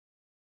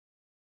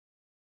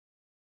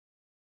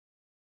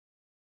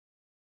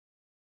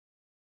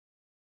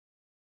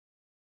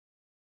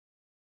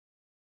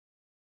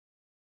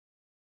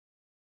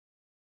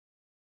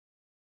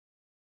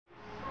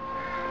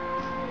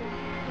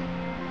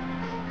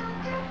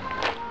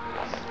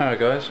Alright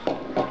guys,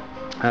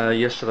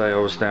 yesterday I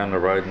was down the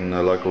road in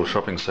the local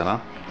shopping centre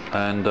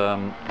and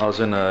I was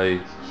in a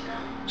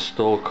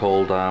store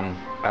called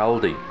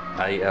Aldi,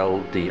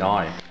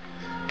 A-L-D-I,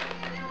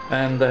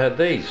 and they had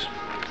these.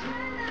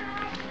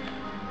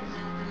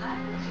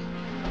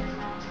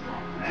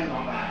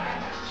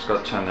 Just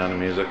got to turn down the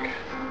music.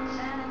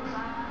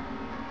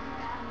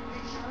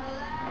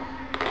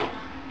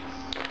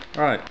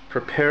 Right,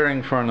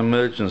 preparing for an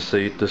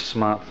emergency, the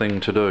smart thing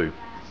to do.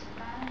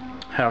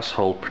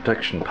 Household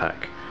protection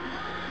pack.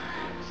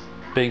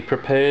 Being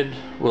prepared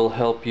will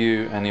help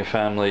you and your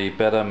family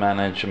better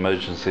manage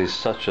emergencies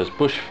such as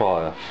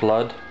bushfire,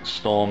 flood,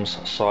 storms,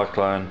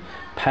 cyclone,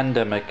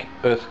 pandemic,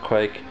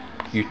 earthquake,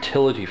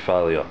 utility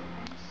failure.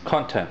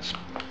 Contents: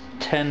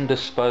 10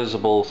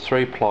 disposable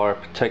 3-ply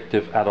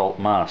protective adult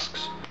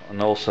masks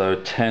and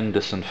also 10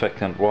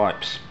 disinfectant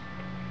wipes.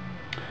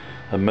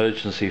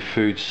 Emergency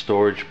food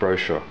storage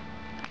brochure.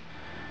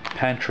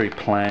 Pantry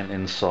plan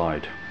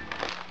inside.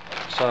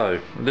 So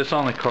this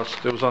only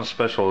cost, it was on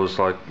special, it was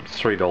like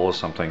 $3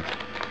 something.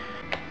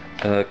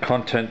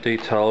 Content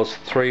details: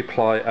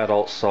 3-ply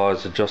adult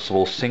size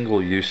adjustable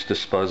single-use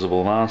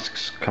disposable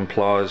masks,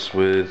 complies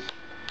with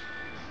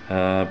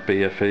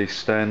BFE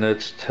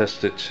standards,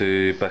 tested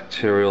to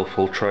bacterial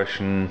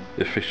filtration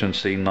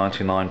efficiency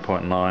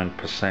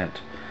 99.9%.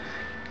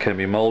 Can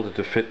be molded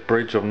to fit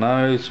bridge of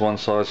nose, one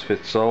size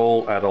fits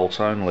all,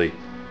 adults only.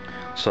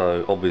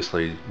 So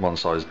obviously one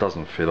size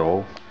doesn't fit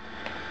all.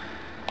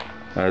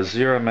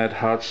 Zero Med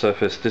hard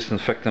surface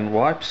disinfectant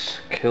wipes,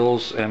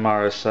 kills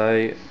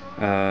MRSA,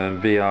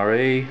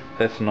 VRE,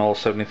 ethanol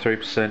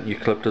 73%,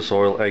 eucalyptus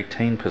oil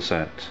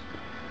 18%.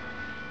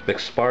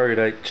 Expiry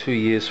date 2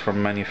 years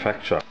from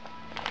manufacture.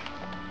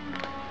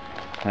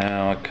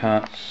 Now I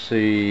can't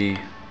see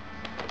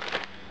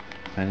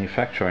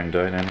manufacturing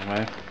date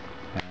anyway.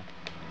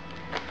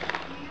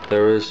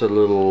 There is a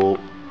little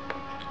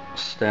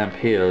stamp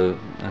here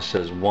that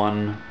says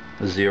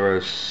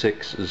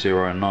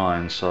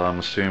 10609, so I'm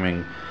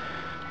assuming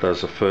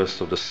that's the first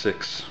of the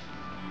 6th,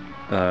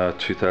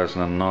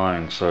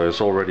 2009, so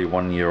it's already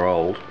 1 year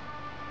old.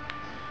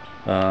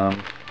 But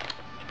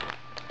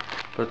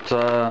let's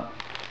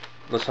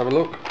have a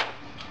look.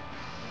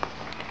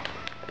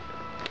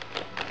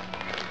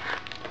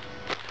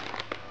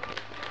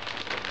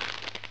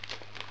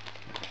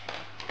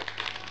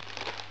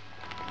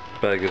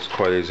 Bag is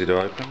quite easy to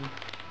open.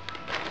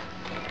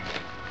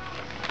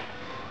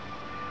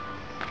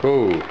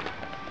 Oh,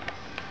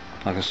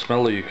 I can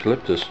smell the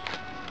eucalyptus.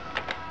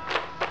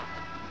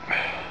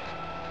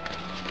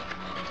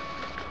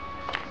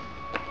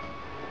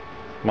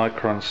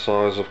 Micron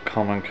size of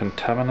common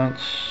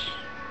contaminants.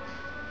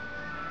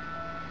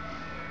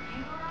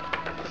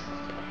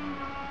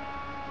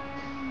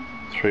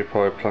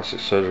 Three-ply plastic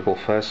surgical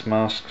face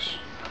masks.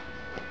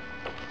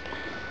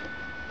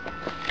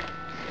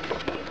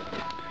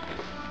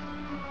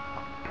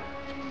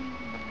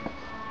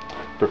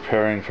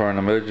 Preparing for an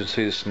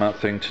emergency, the smart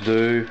thing to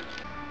do.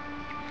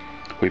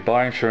 We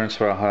buy insurance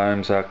for our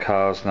homes, our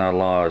cars and our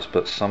lives,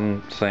 but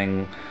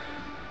something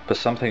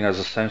as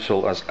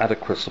essential as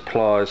adequate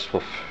supplies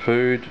of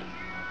food,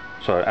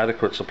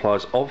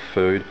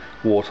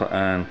 water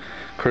and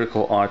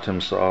critical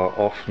items are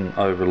often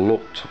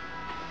overlooked.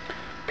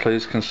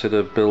 Please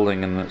consider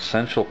building an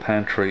essential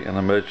pantry and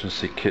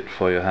emergency kit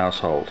for your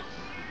household.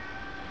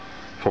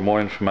 For more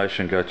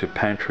information, go to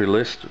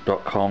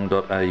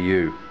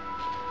pantrylist.com.au.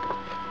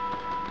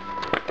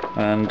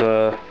 And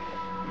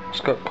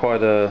it's got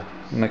quite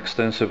an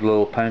extensive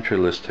little pantry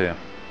list here.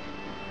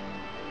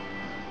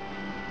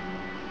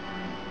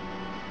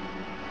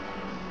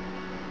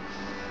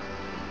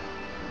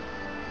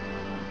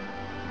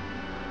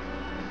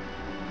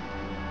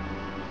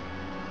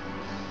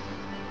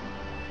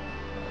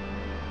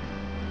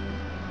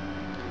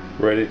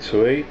 Ready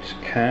to eat,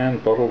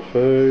 canned, bottled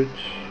foods,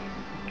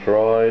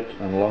 dried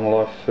and long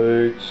life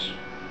foods,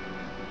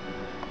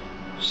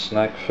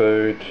 snack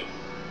food,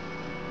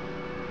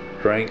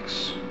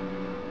 drinks,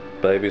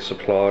 baby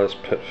supplies,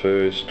 pet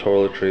foods,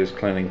 toiletries,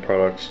 cleaning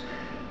products,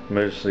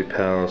 emergency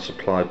power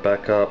supply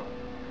backup,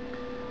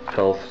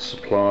 health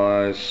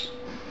supplies,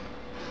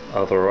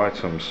 other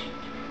items.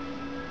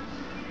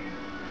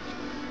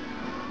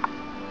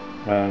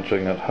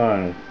 Managing at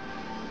home.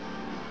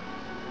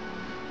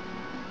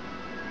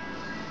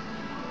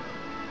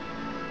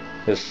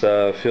 Just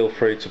feel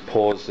free to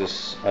pause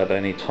this at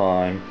any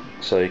time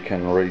so you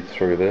can read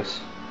through this.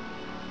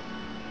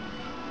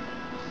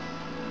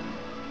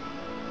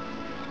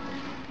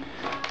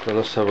 So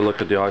let's have a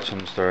look at the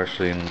items that are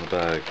actually in the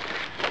bag.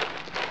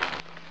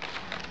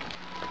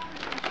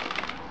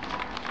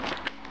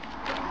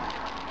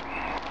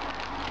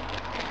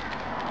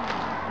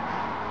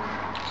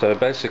 So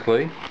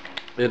basically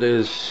it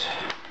is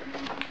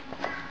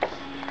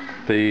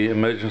the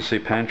emergency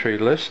pantry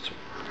list.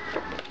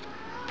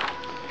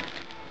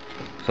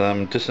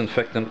 Some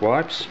disinfectant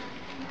wipes,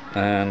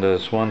 and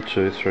there's 1,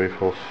 2, 3,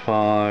 4,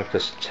 5,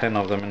 there's 10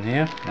 of them in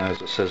here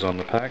as it says on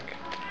the pack.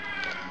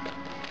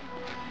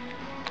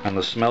 And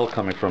the smell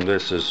coming from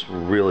this is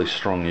really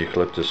strong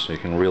eucalyptus, you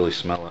can really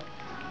smell it.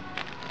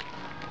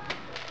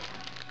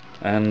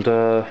 And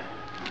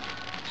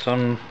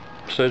some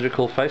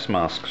surgical face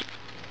masks.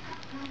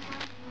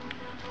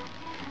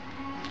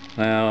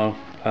 Now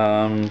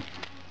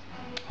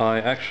I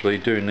actually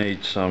do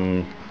need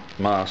some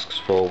masks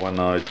for when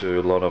I do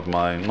a lot of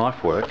my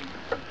knife work,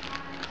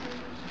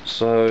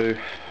 so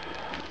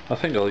I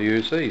think I'll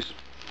use these.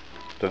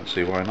 Don't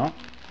see why not.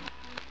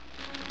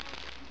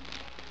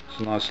 It's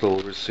a nice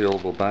little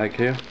resealable bag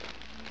here,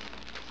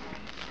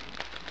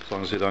 as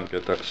long as you don't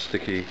get that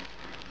sticky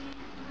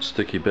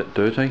bit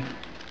dirty.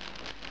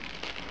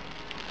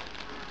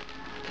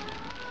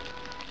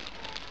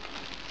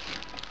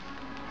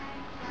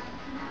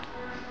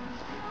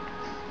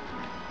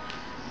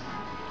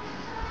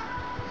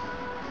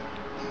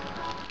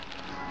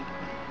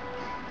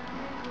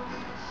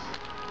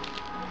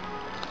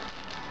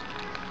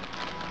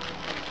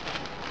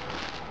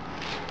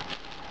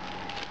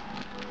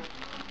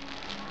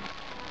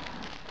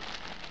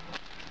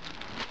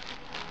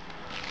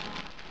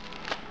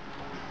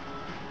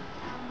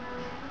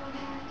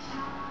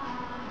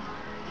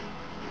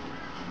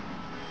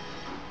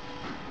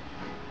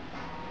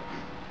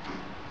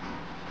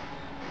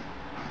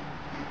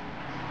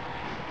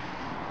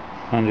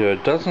 And yeah,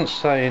 it doesn't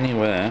say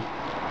anywhere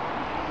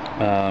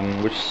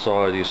which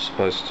side you're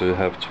supposed to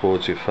have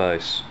towards your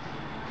face,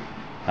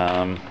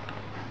 but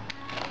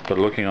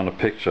looking on the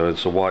picture,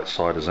 it's the white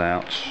side is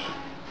out,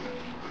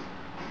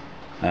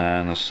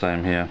 and the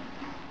same here.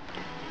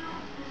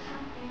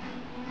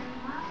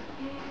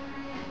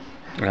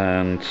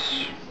 And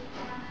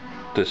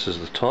this is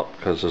the top,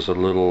 because there's a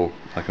little,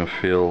 I can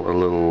feel a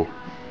little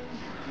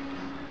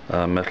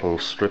metal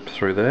strip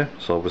through there,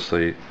 so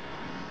obviously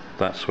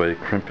that's where you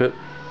crimp it,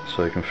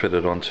 so you can fit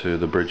it onto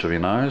the bridge of your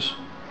nose.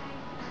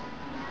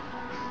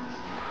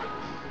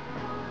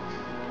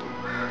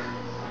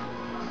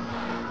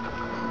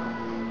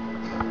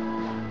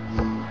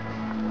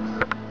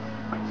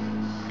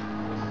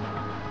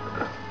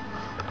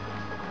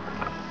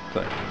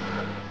 So,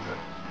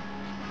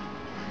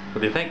 what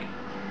do you think?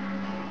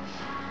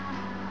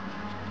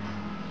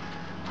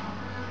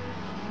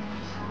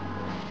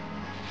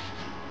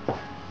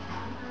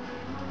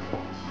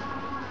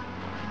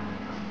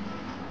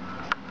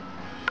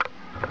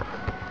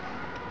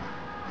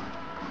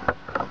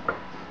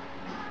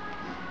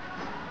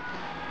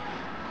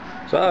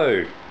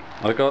 So,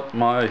 I got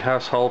my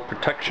household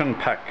protection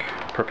pack,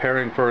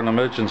 preparing for an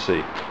emergency.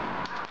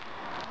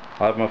 I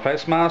have my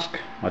face mask,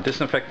 my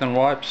disinfectant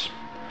wipes,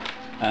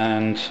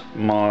 and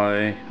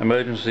my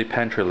emergency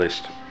pantry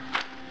list.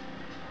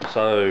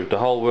 So the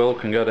whole world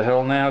can go to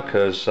hell now,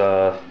 because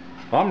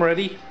I'm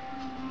ready.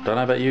 Don't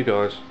know about you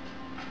guys.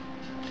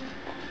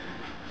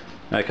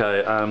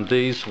 Okay,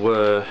 these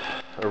were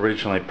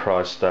originally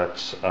priced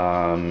at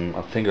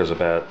I think it was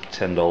about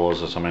 $10 or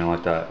something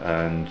like that,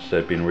 and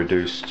they've been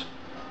reduced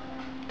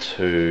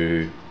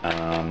to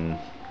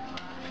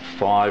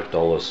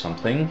 $5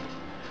 something.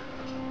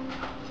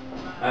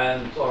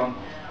 And on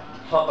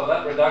top of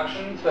that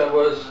reduction, there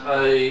was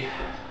a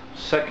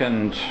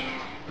second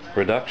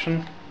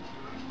reduction.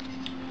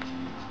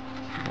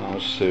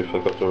 Let's see if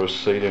I've got the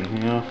receipt in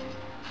here.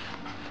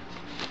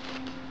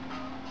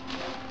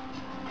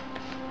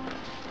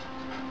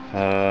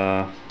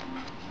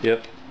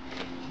 Yep.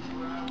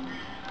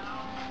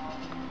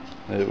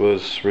 It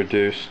was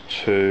reduced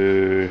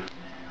to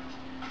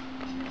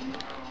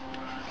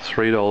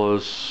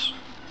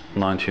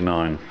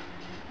 $3.99.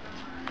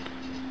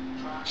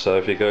 So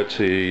if you go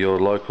to your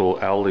local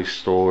Aldi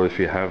store, if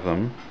you have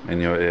them in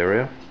your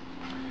area,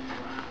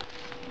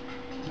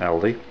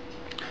 Aldi,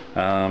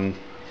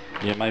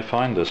 you may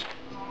find this.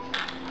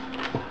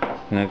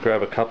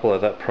 Grab a couple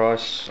at that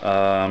price.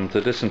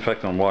 The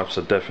disinfectant wipes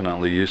are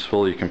definitely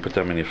useful. You can put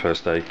them in your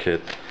first aid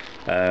kit,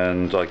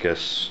 and I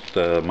guess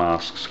the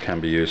masks can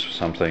be used for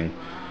something.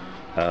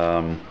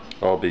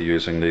 I'll be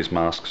using these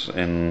masks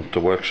in the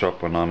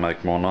workshop when I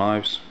make more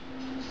knives.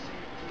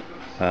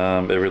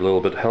 Every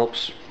little bit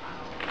helps.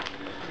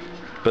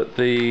 But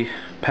the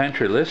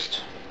pantry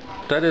list,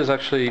 that is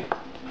actually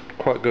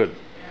quite good.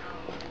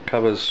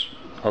 Covers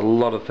a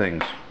lot of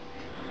things.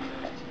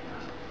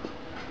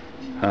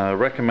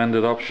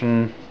 Recommended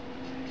option,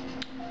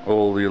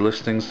 all the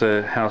listings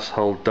there: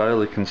 household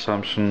daily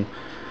consumption,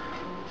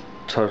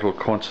 total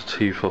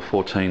quantity for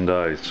 14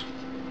 days.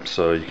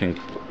 So you can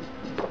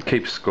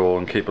keep score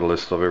and keep a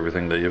list of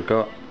everything that you've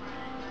got.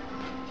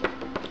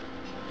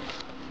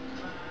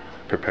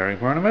 Preparing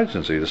for an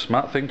emergency, the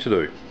smart thing to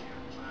do.